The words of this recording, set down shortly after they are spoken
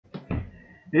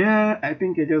Yeah, I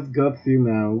think I just got you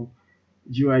now.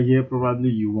 You are here,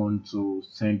 probably you want to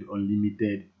send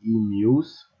unlimited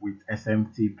emails with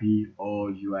SMTP,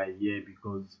 or you are here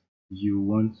because you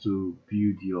want to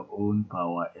build your own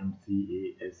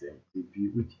PowerMTA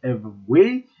SMTP. Whichever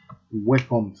way,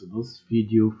 welcome to this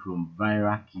video from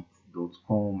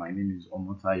viralkit.com. My name is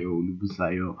Omotayo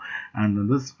Olubusayo, and in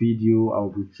this video I'll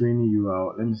be training you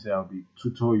out. Let me say I'll be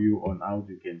tutor you on how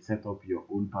you can set up your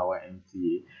own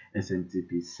PowerMTA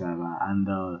SMTP server. And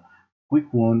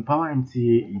quick one,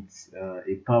 PowerMTA it's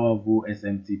a powerful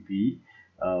SMTP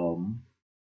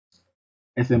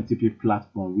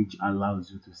platform which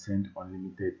allows you to send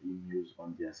unlimited emails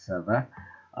on their server,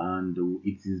 and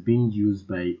it is being used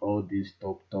by all these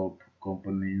top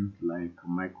companies like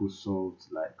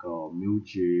Microsoft, like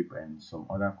Mailchimp, and some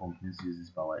other companies uses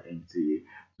PowerMTA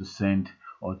to send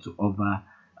or to offer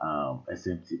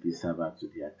SMTP server to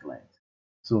their clients.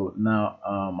 So now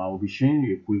I will be showing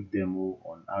you a quick demo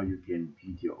on how you can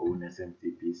build your own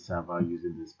SMTP server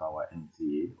using this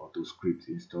PowerMTA auto script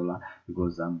installer,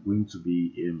 because I'm going to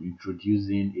be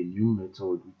introducing a new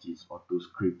method which is auto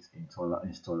script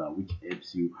installer, which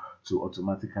helps you to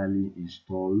automatically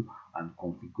install and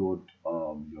configure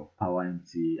your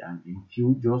PowerMTA, and in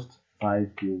just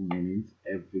few minutes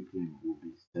everything will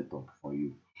be set up for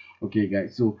you. Okay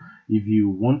guys, so if you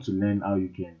want to learn how you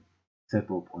can set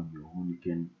up on your own, you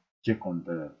can check on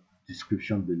the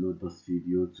description below this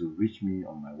video to reach me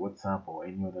on my WhatsApp or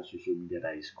any other social media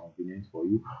that is convenient for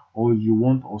you, or you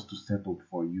want us to set up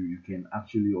for you, you can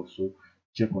actually also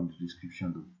check on the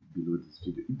description below this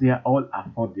video. They are all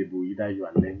affordable. Either you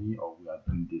are learning or we are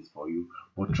doing this for you,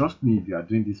 but trust me, if you are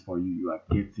doing this for you, you are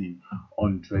getting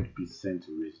 100%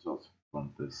 results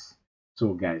from this.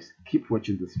 So guys, keep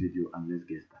watching this video and let's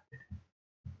get started.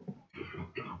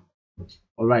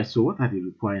 Alright, so what are the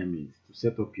requirements to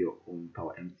set up your own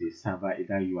PowerMTA server?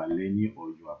 Either you are learning or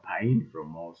you are buying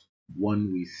from us.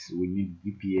 One, we need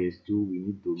VPS, two, we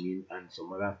need domain, and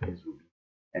some other things will be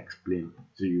explained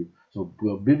to you. So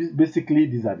basically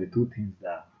these are the two things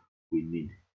that we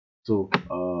need. So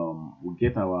we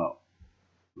get our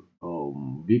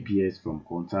VPS from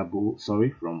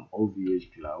from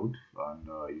OVH Cloud, and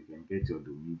you can get your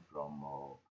domain from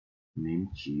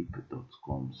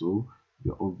namecheap.com. So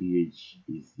your OVH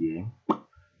is here.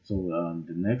 So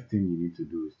the next thing you need to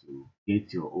do is to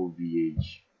get your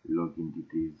OVH login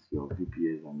details, your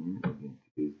VPS and login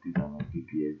details. These are my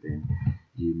VPS. Then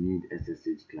you need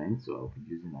SSH client. So I'll be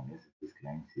using an SSH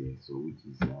client here, so which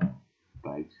is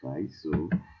byte5. So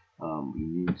you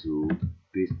need to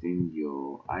paste in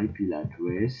your IP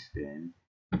address. Then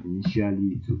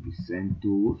initially it will be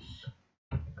CentOS.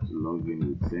 To log in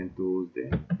with CentOS,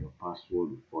 then your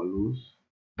password follows.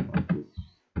 This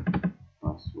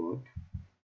password,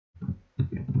 you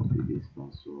can copy this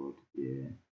password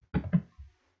here,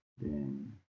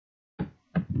 then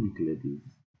clear this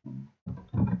and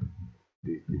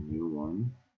paste the new one.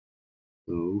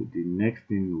 So the next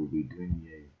thing we'll be doing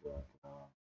here is that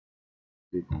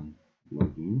click on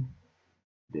login,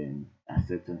 then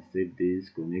accept and save this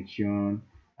connection,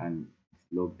 and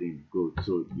it's logged in. Good.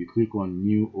 So you click on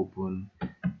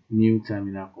new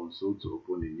terminal console to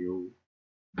open a new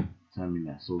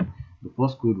terminal. So the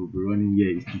first code we'll be running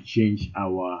here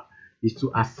is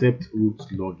to accept root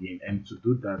login, and to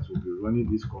do that we'll be running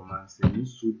this command saying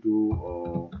sudo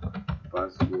or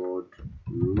password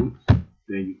root.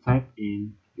 Then you type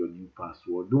in your new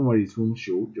password. Don't worry, it won't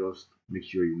show, just make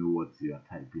sure you know what you are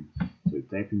typing. So you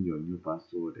type in your new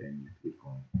password and you click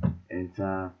on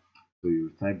enter. So you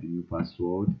type the new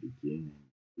password again and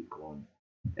click on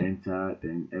enter,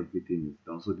 then everything is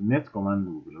done. So the next command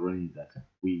we'll be running is that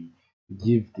we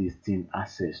give this thing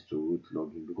access to root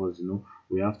login, because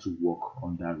we have to work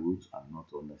on that root and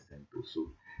not on the CentOS.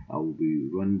 So I will be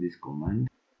running this command.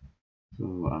 So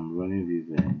I'm running this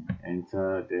and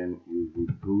enter, then you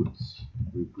reboot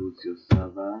your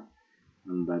server,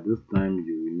 and by this time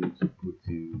you will need to put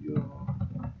in your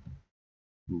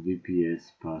VPS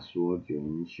password, your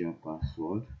initial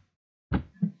password.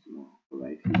 So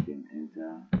right click and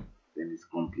enter, then it's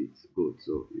complete. Good.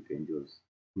 So you can just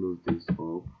close this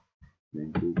up,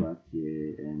 then go back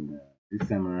here, and this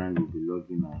time around you'll be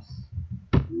logging as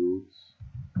root,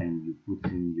 and you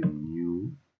put in your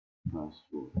new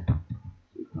password.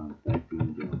 So you can type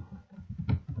in your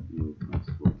new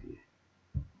password here.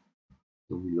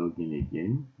 So we log in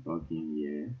again, log in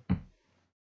here,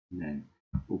 then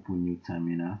open new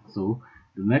terminal. So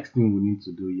the next thing we need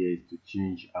to do here is to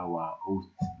change our host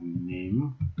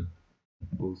name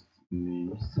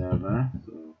server.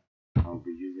 So I'll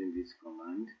be using this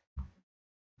command.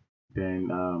 Then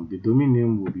the domain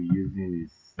name we'll be using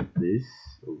is this.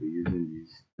 We'll be using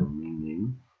this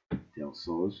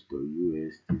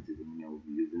 .source.us. This is the domain we'll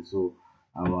be using. So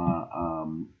our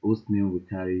host name will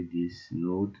carry this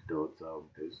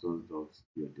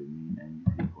node.source.your domain, and you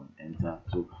click on enter.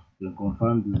 So you can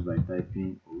confirm this by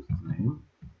typing host name,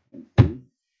 and see,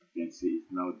 you can see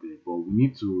it's now there. But we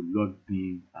need to log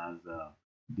in as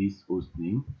this host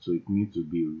name, so it needs to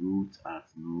be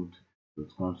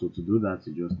root@node.com. So to do that,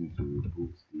 you just need to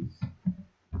reboot this.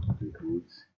 Reboot.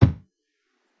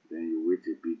 Then you wait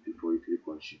a bit before you click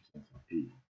on Shift Enter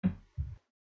P.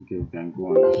 Okay, we can go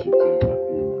on the Shift Enter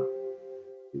P now.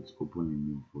 It's open a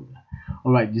new folder.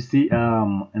 Alright, you see,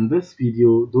 in this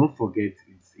video, don't forget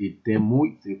it's a demo.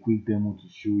 It's a quick demo to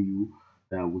show you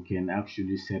that we can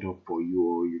actually set up for you,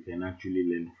 or you can actually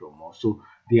learn from us. So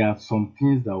there are some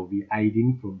things that will be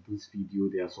hiding from this video.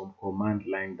 There are some command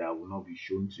line that will not be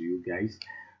shown to you guys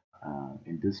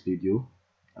in this video.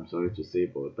 I'm sorry to say,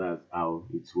 but that's how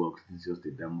it works. This is just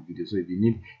a demo video. So if you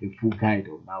need a full guide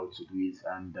on how to do it,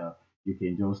 and you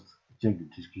can just check the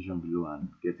description below and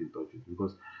get in touch with me,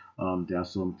 because there are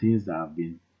some things that have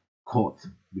been cut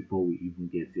before we even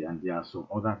get here, and there are some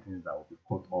other things that will be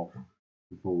cut off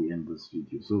before we end this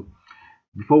video. So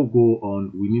before we go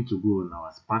on, we need to go on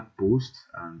our Spark post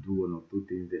and do one or two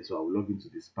things there. So I'll log into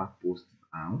the Spark post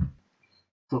now.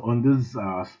 So on this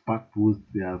Spark post,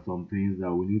 there are some things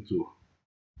that we need to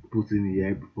put in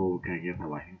here before we can get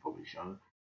our information.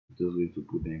 Just going to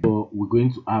put them. So we're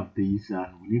going to have this,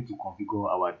 and we need to configure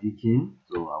our DKIM.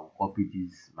 So I'll copy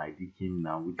this, my DKIM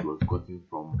now, which was gotten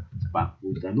from Spark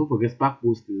post. And don't forget, Spark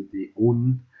post is the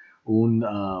owner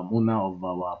of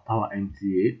our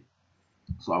PowerMTA.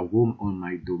 So I'll go on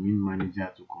my domain manager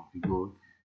to configure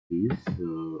this.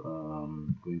 So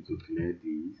I'm going to clear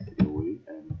this away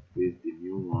and paste the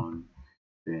new one.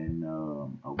 Then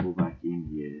I'll go back in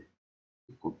here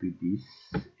to copy this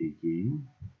again.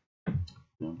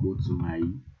 Then go to my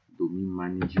domain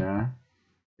manager,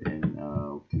 and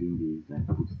clean this and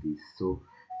put this. So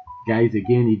guys,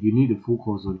 again, if you need a full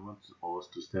course on what us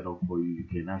to set up for you, you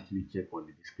can actually check on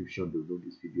the description below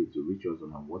this video to reach us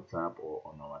on our WhatsApp or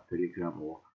on our Telegram,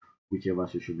 or whichever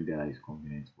social media that is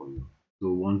convenient for you.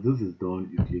 So once this is done,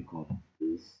 you click on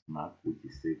this mark, which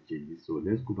is save changes. So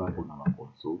let's go back on our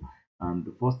console, and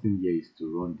the first thing here is to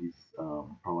run this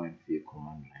PowerMTA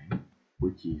command line,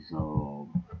 which is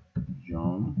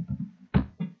yum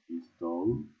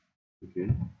install. Okay,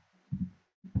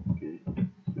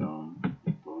 install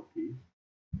this.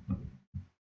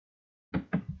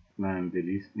 And the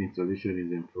installation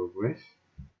is in progress.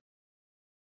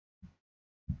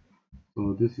 So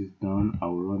this is done. I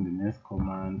will run the next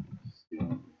command.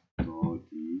 Install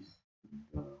this.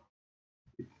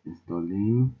 It's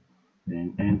installing.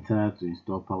 Then enter to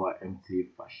install PowerMTA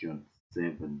version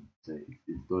 7. So it's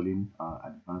installing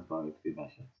advanced PowerMTA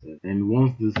version 7. And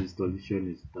once this installation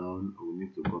is done, we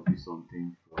need to copy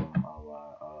something from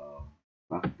our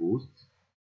back post.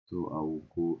 So I will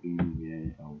go in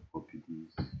here. I will copy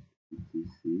this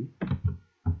etc.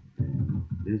 Then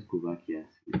let's go back here and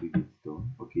see if it's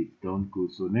done. Okay, it's done.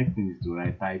 Good. So next thing is to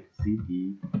type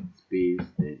cd space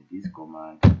then this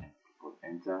command and click on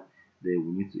enter. Then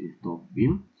we need to install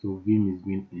Vim. So Vim is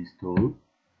being installed.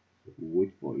 So we'll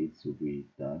wait for it to be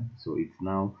done. So it's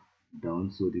now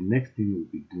done. So the next thing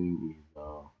we'll be doing is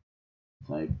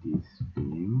type this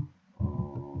Vim.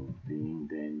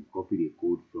 Then copy the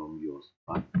code from your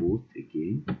Spark post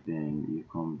again. Then you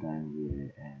come down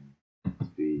here and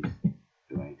space,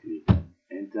 right click and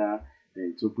enter.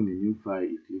 Then to open a new file,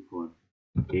 you click on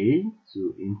A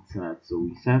to insert. So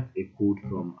we insert a code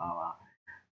from our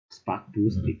Spark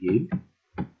post again.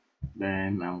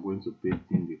 Then I'm going to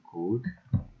paste in the code.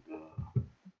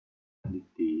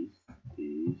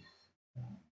 This,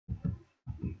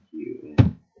 thank you,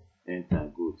 and enter.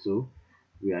 Good. So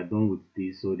we are done with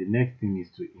this. So the next thing is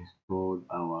to install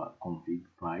our config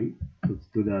file. So to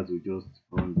do that, we just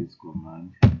run this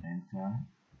command, enter,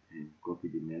 and copy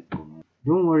the next command.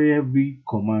 Don't worry, every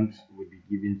command will be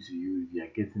given to you if you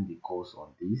are getting the course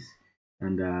on this,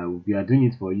 and if we are doing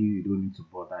it for you, you don't need to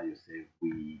bother yourself.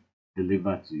 We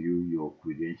deliver to you your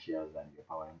credentials and your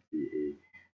PowerMTA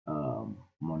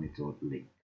monitor link.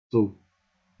 So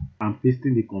I'm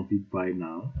pasting the config file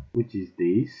now, which is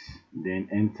this. Then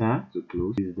enter to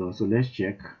close. It's done. So let's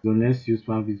check. So let's use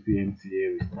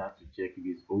PMTA restart to check if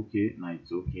it's okay. Now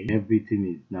it's okay. Everything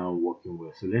is now working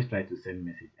well. So let's try to send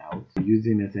message out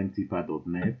using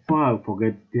smtp.net. Before I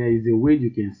forget, there is a way you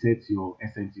can set your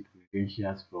SMTP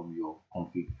credentials from your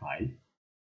config file.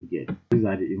 Again, these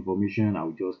are the information.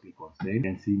 I'll just click on send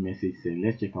and see message send.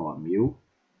 Let's check our mail.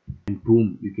 And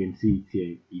boom, you can see it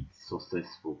here, it's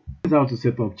successful. This is how to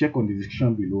set up. Check on the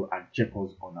description below and check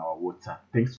us on our WhatsApp. Thanks.